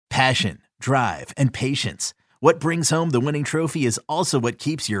Passion, drive, and patience. What brings home the winning trophy is also what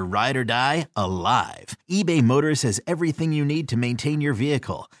keeps your ride or die alive. eBay Motors has everything you need to maintain your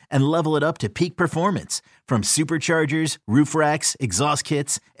vehicle and level it up to peak performance, from superchargers, roof racks, exhaust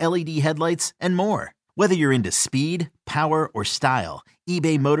kits, LED headlights, and more. Whether you're into speed, power, or style,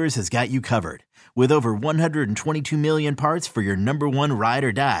 eBay Motors has got you covered. With over 122 million parts for your number one ride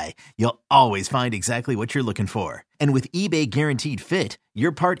or die, you'll always find exactly what you're looking for. And with eBay Guaranteed Fit,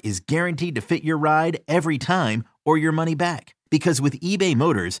 your part is guaranteed to fit your ride every time or your money back. Because with eBay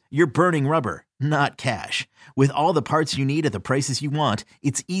Motors, you're burning rubber, not cash. With all the parts you need at the prices you want,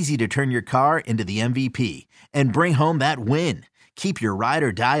 it's easy to turn your car into the MVP and bring home that win. Keep your ride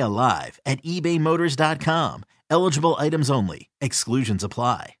or die alive at ebaymotors.com. Eligible items only. Exclusions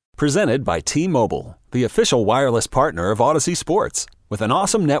apply. Presented by T-Mobile, the official wireless partner of Odyssey Sports. With an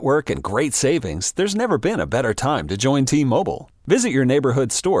awesome network and great savings, there's never been a better time to join T-Mobile. Visit your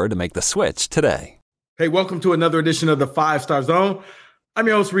neighborhood store to make the switch today. Hey, welcome to another edition of the 5-Star Zone. I'm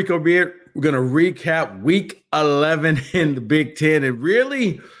your host, Rico Beard. We're going to recap Week 11 in the Big Ten, and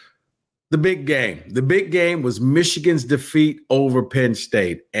really the big game. The big game was Michigan's defeat over Penn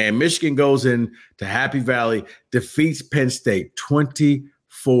State, and Michigan goes into Happy Valley, defeats Penn State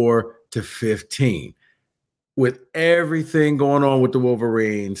 24-15. With everything going on with the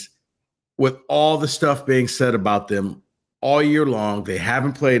Wolverines, with all the stuff being said about them all year long, they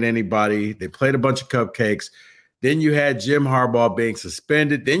haven't played anybody. They played a bunch of cupcakes. Then you had Jim Harbaugh being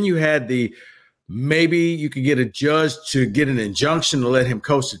suspended. Then you had the maybe you could get a judge to get an injunction to let him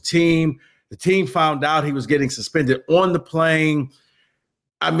coach the team. The team found out he was getting suspended on the plane.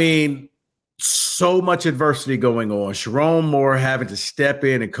 I mean, so much adversity going on. Sharon Moore having to step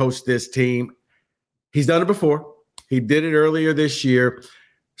in and coach this team. He's done it before. He did it earlier this year.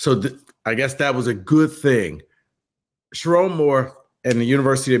 So I guess that was a good thing. Sharon Moore and the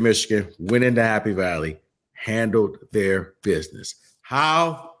University of Michigan went into Happy Valley, handled their business.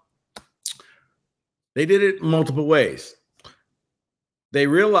 How? They did it multiple ways. They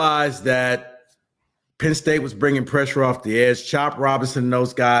realized that Penn State was bringing pressure off the edge. Chop Robinson and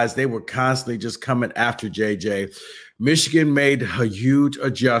those guys, they were constantly just coming after JJ. Michigan made a huge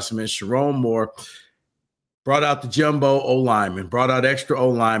adjustment. Sharon Moore brought out the jumbo O-lineman, brought out extra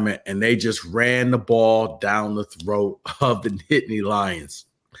O-lineman, and they just ran the ball down the throat of the Nittany Lions.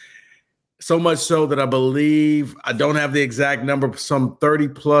 So much so that I believe, I don't have the exact number, some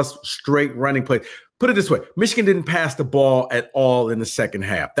 30-plus straight running plays. Put it this way, Michigan didn't pass the ball at all in the second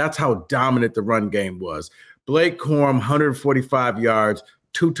half. That's how dominant the run game was. Blake Corum, 145 yards,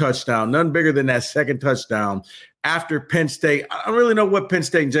 2 touchdowns, none bigger than that second touchdown. After Penn State, I don't really know what Penn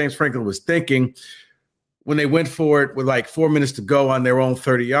State and James Franklin was thinking when they went for it with like 4 minutes to go on their own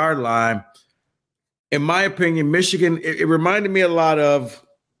 30-yard line. In my opinion, Michigan, it reminded me a lot of,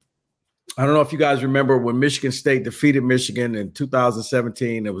 I don't know if you guys remember when Michigan State defeated Michigan in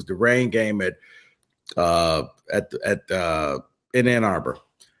 2017. It was the rain game in Ann Arbor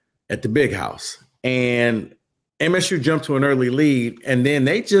at the Big House. And MSU jumped to an early lead, and then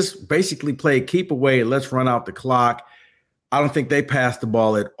they just basically played keep away and let's run out the clock. I don't think they passed the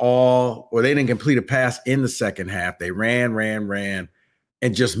ball at all, or they didn't complete a pass in the second half. They ran,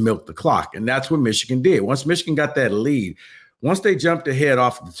 and just milked the clock. And that's what Michigan did. Once Michigan got that lead, once they jumped ahead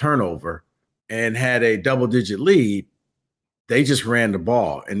off the turnover and had a double-digit lead, they just ran the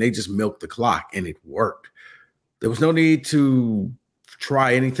ball and they just milked the clock, and it worked. There was no need to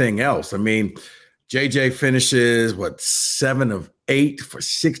try anything else. I mean, JJ finishes, 7 of 8 for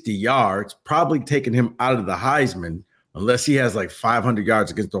 60 yards, probably taking him out of the Heisman, unless he has like 500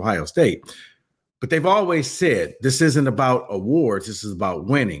 yards against Ohio State. But they've always said this isn't about awards. This is about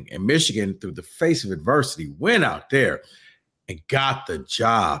winning. And Michigan, through the face of adversity, went out there and got the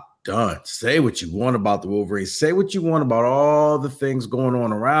job done. Say what you want about the Wolverines. Say what you want about all the things going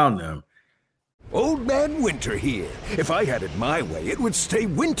on around them. Old Man Winter here. If I had it my way, it would stay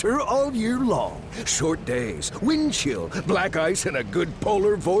winter all year long. Short days, wind chill, black ice, and a good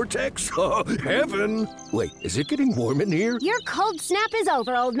polar vortex. Oh, heaven. Wait, is it getting warm in here? Your cold snap is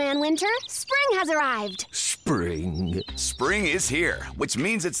over, Old Man Winter. Spring has arrived. Spring. Spring is here, which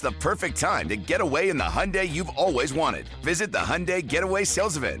means it's the perfect time to get away in the Hyundai you've always wanted. Visit the Hyundai Getaway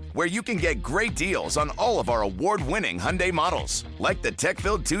Sales Event, where you can get great deals on all of our award-winning Hyundai models, like the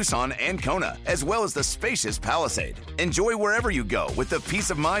tech-filled Tucson and Kona, as well as the spacious Palisade. Enjoy wherever you go with the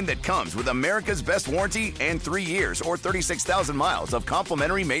peace of mind that comes with America's best warranty and 3 years or 36,000 miles of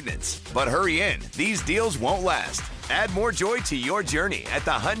complimentary maintenance. But hurry in, these deals won't last. Add more joy to your journey at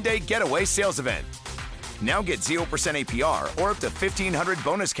the Hyundai Getaway Sales Event. Now get 0% APR or up to $1,500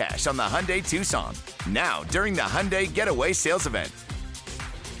 bonus cash on the Hyundai Tucson. Now, during the Hyundai Getaway Sales Event.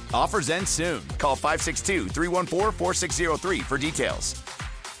 Offers end soon. Call 562-314-4603 for details.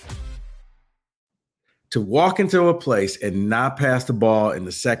 To walk into a place and not pass the ball in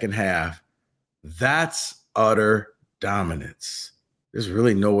the second half, that's utter dominance. There's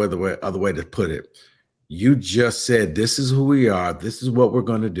really no other way to put it. You just said, this is who we are. This is what we're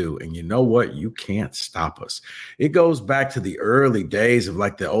going to do. And you know what? You can't stop us. It goes back to the early days of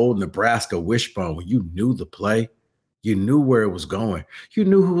like the old Nebraska wishbone when you knew the play. You knew where it was going. You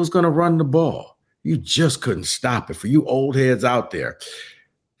knew who was going to run the ball. You just couldn't stop it. For you old heads out there,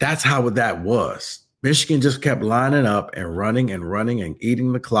 that's how that was. Michigan just kept lining up and running and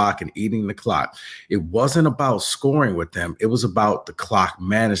eating the clock. It wasn't about scoring with them. It was about the clock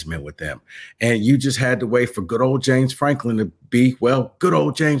management with them. And you just had to wait for good old James Franklin to be, well, good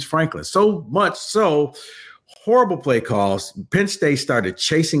old James Franklin. So much so, horrible play calls. Penn State started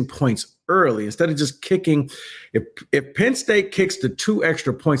chasing points early instead of just kicking. If Penn State kicks the 2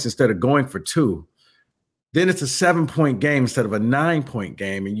 extra points instead of going for 2, then it's a 7-point game instead of a 9-point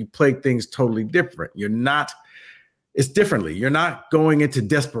game, and you play things totally different. It's differently. You're not going into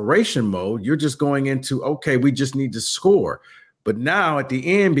desperation mode. You're just going into, okay, we just need to score. But now at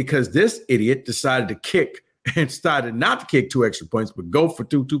the end, because this idiot decided to kick and decided not to kick 2 extra points, but go for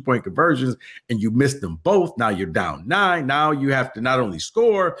 2 2-point conversions, and you missed them both. Now you're down 9. Now you have to not only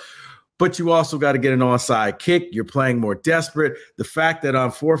score, but you also got to get an onside kick. You're playing more desperate. The fact that on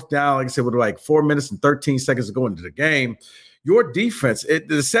 4th down, like I said, with like 4 minutes and 13 seconds to go into the game, your defense,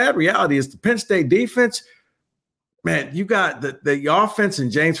 the sad reality is the Penn State defense, man, you got the offense,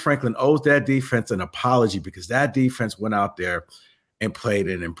 and James Franklin owes that defense an apology because that defense went out there and played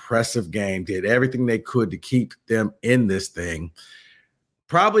an impressive game, did everything they could to keep them in this thing.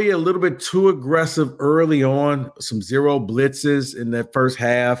 Probably a little bit too aggressive early on, some zero blitzes in that first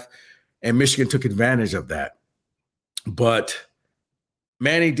half. And Michigan took advantage of that. But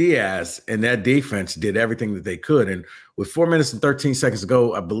Manny Diaz and that defense did everything that they could. And with 4 minutes and 13 seconds to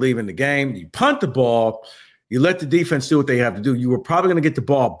go, I believe, in the game, you punt the ball, you let the defense do what they have to do. You were probably going to get the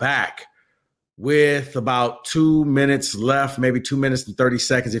ball back with about 2 minutes left, maybe 2 minutes and 30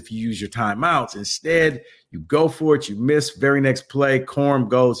 seconds if you use your timeouts. Instead, you go for it, you miss, very next play, Corum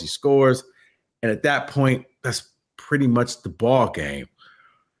goes, he scores. And at that point, that's pretty much the ball game.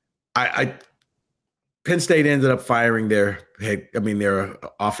 Penn State ended up firing their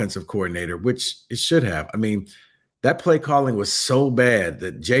offensive coordinator, which it should have. I mean, that play calling was so bad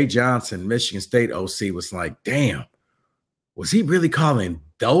that Jay Johnson, Michigan State OC, was like, damn, was he really calling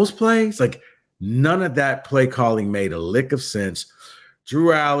those plays? Like, none of that play calling made a lick of sense.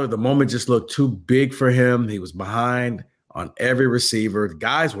 Drew Aller, the moment just looked too big for him. He was behind on every receiver. The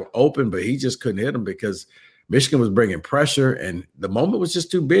guys were open, but he just couldn't hit them because Michigan was bringing pressure, and the moment was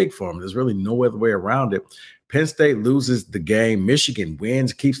just too big for him. There's really no other way around it. Penn State loses the game. Michigan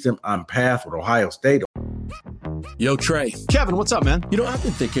wins, keeps them on path with Ohio State. Yo, Trey. Kevin, what's up, man? You know, I've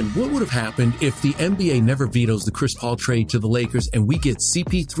been thinking, what would have happened if the NBA never vetoes the Chris Paul trade to the Lakers and we get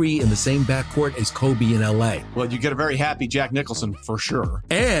CP3 in the same backcourt as Kobe in LA? Well, you get a very happy Jack Nicholson for sure.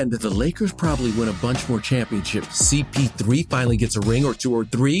 And the Lakers probably win a bunch more championships. CP3 finally gets a ring or 2 or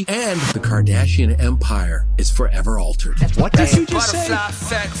 3, and the Kardashian empire is forever altered. What did you just say?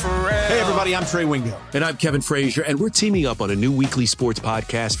 Hey, everybody, I'm Trey Wingo. And I'm Kevin Frazier, and we're teaming up on a new weekly sports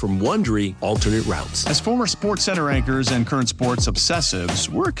podcast from Wondery, Alternate Routes. As former Sports Center anchors and current sports obsessives,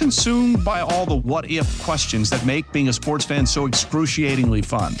 we're consumed by all the what-if questions that make being a sports fan so excruciatingly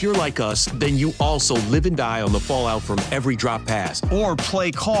fun. If you're like us, then you also live and die on the fallout from every drop pass. Or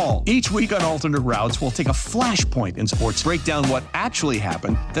play call. Each week on Alternate Routes, we'll take a flashpoint in sports, break down what actually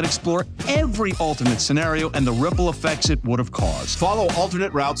happened, then explore every alternate scenario and the ripple effects it would have caused. Follow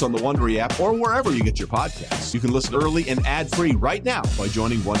Alternate Routes on the Wondery app or wherever you get your podcasts. You can listen early and ad-free right now by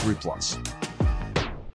joining Wondery Plus.